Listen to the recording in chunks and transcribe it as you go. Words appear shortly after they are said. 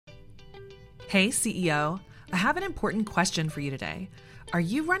Hey CEO, I have an important question for you today. Are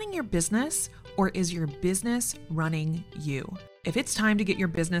you running your business or is your business running you? If it's time to get your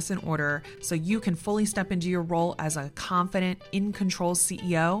business in order so you can fully step into your role as a confident, in control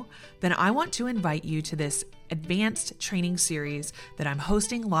CEO, then I want to invite you to this advanced training series that I'm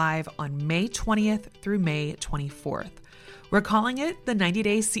hosting live on May 20th through May 24th. We're calling it the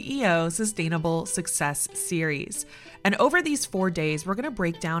 90-Day CEO Sustainable Success Series. And over these 4 days, we're going to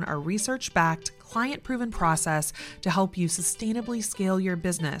break down our research-backed, client-proven process to help you sustainably scale your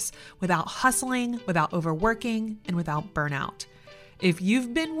business without hustling, without overworking, and without burnout. If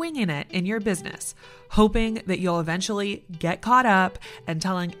you've been winging it in your business, hoping that you'll eventually get caught up and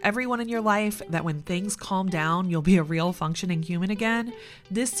telling everyone in your life that when things calm down, you'll be a real functioning human again,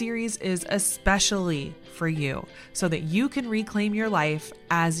 this series is especially for you so that you can reclaim your life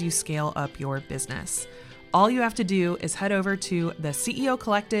as you scale up your business. All you have to do is head over to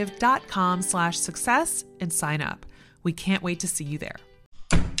theceocollective.com/success and sign up. We can't wait to see you there.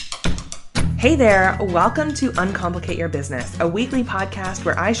 Hey there, welcome to Uncomplicate Your Business, a weekly podcast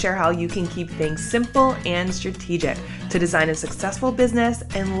where I share how you can keep things simple and strategic to design a successful business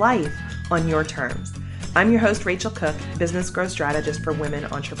and life on your terms. I'm your host, Rachel Cook, business growth strategist for women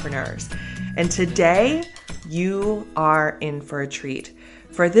entrepreneurs. And today, you are in for a treat.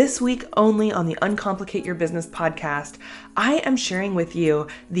 For this week only on the Uncomplicate Your Business podcast, I am sharing with you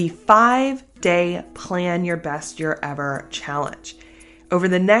the 5-day Plan Your Best Year Ever challenge. Over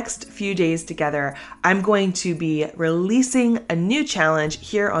the next few days together, I'm going to be releasing a new challenge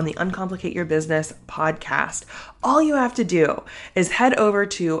here on the Uncomplicate Your Business podcast. All you have to do is head over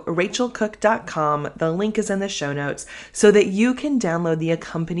to rachelcook.com. The link is in the show notes so that you can download the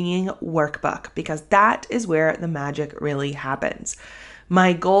accompanying workbook because that is where the magic really happens.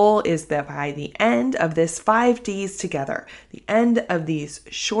 My goal is that by the end of this 5 days together, the end of these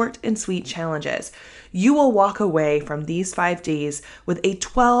short and sweet challenges, you will walk away from these 5 days with a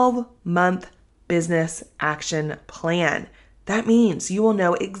 12-month business action plan. That means you will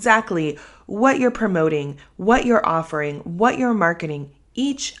know exactly what you're promoting, what you're offering, what you're marketing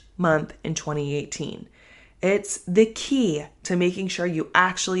each month in 2018. It's the key to making sure you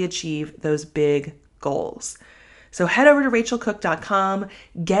actually achieve those big goals. So head over to rachelcook.com,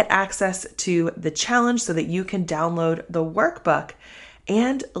 get access to the challenge so that you can download the workbook,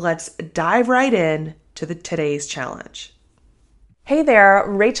 and let's dive right in to today's challenge. Hey there,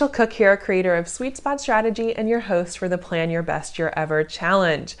 Rachel Cook here, creator of Sweet Spot Strategy and your host for the Plan Your Best Year Ever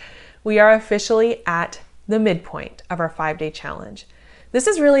challenge. We are officially at the midpoint of our 5-day challenge. This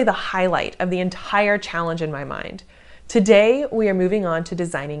is really the highlight of the entire challenge in my mind. Today, we are moving on to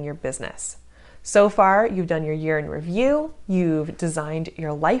designing your business. So far, you've done your year in review, you've designed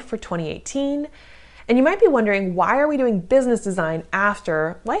your life for 2018, and you might be wondering, why are we doing business design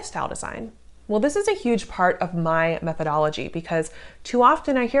after lifestyle design? Well, this is a huge part of my methodology because too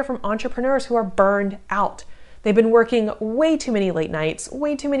often I hear from entrepreneurs who are burned out. They've been working way too many late nights,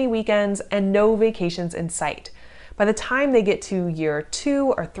 way too many weekends, and no vacations in sight. By the time they get to year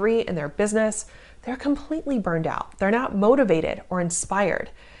 2 or 3 in their business, they're completely burned out. They're not motivated or inspired.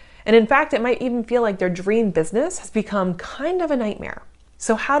 And in fact, it might even feel like their dream business has become kind of a nightmare.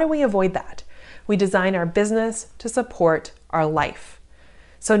 So how do we avoid that? We design our business to support our life.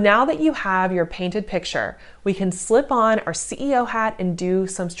 So now that you have your painted picture, we can slip on our CEO hat and do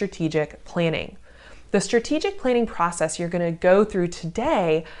some strategic planning. The strategic planning process you're going to go through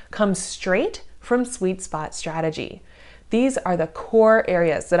today comes straight from Sweet Spot Strategy. These are the core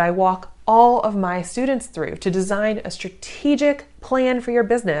areas that I walk all of my students through to design a strategic plan for your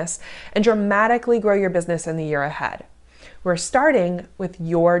business and dramatically grow your business in the year ahead. We're starting with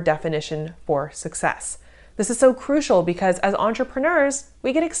your definition for success. This is so crucial because as entrepreneurs,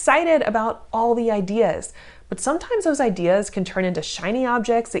 we get excited about all the ideas, but sometimes those ideas can turn into shiny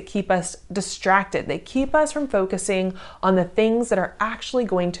objects that keep us distracted. They keep us from focusing on the things that are actually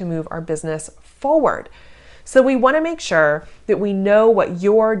going to move our business forward. So we want to make sure that we know what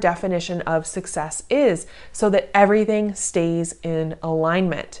your definition of success is so that everything stays in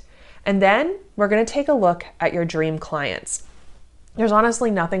alignment. And then we're going to take a look at your dream clients. There's honestly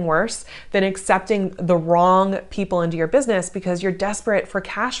nothing worse than accepting the wrong people into your business because you're desperate for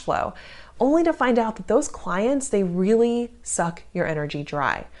cash flow, only to find out that those clients, they really suck your energy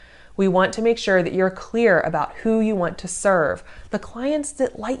dry. We want to make sure that you're clear about who you want to serve, the clients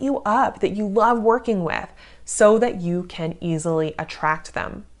that light you up, that you love working with, so that you can easily attract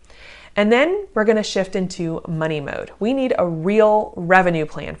them. And then we're going to shift into money mode. We need a real revenue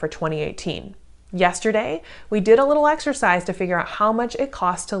plan for 2018. Yesterday, we did a little exercise to figure out how much it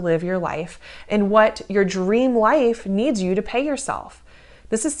costs to live your life and what your dream life needs you to pay yourself.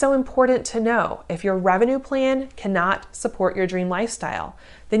 This is so important to know. If your revenue plan cannot support your dream lifestyle,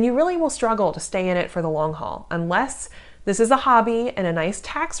 then you really will struggle to stay in it for the long haul. Unless this is a hobby and a nice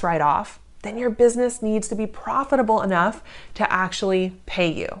tax write-off, then your business needs to be profitable enough to actually pay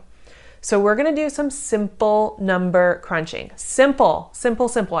you. So we're gonna do some simple number crunching. Simple,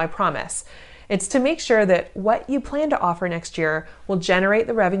 I promise. It's to make sure that what you plan to offer next year will generate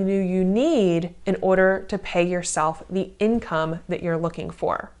the revenue you need in order to pay yourself the income that you're looking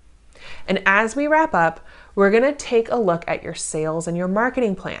for. And as we wrap up, we're gonna take a look at your sales and your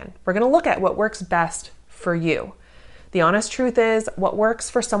marketing plan. We're gonna look at what works best for you. The honest truth is, what works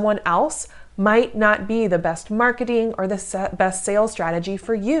for someone else might not be the best marketing or the best sales strategy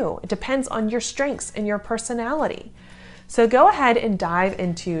for you. It depends on your strengths and your personality. So go ahead and dive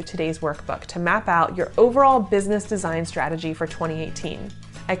into today's workbook to map out your overall business design strategy for 2018.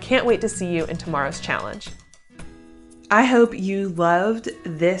 I can't wait to see you in tomorrow's challenge. I hope you loved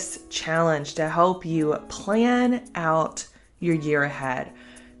this challenge to help you plan out your year ahead.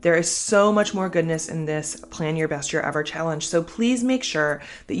 There is so much more goodness in this Plan Your Best Year Ever challenge. So please make sure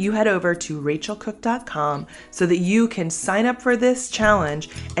that you head over to rachelcook.com so that you can sign up for this challenge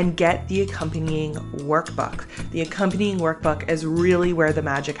and get the accompanying workbook. The accompanying workbook is really where the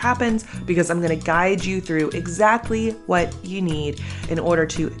magic happens, because I'm going to guide you through exactly what you need in order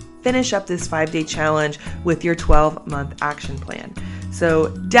to finish up this 5-day challenge with your 12-month action plan. So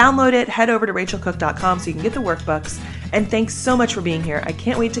download it, head over to rachelcook.com so you can get the workbooks. And thanks so much for being here. I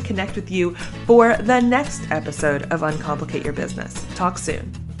can't wait to connect with you for the next episode of Uncomplicate Your Business. Talk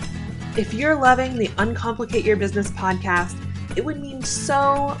soon. If you're loving the Uncomplicate Your Business podcast, it would mean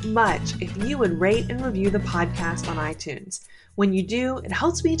so much if you would rate and review the podcast on iTunes. When you do, it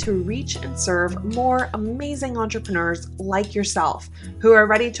helps me to reach and serve more amazing entrepreneurs like yourself who are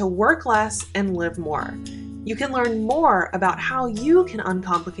ready to work less and live more. You can learn more about how you can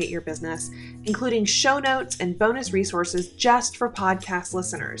uncomplicate your business, including show notes and bonus resources just for podcast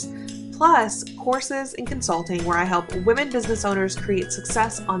listeners, plus courses and consulting where I help women business owners create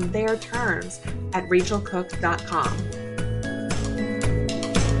success on their terms at rachelcook.com.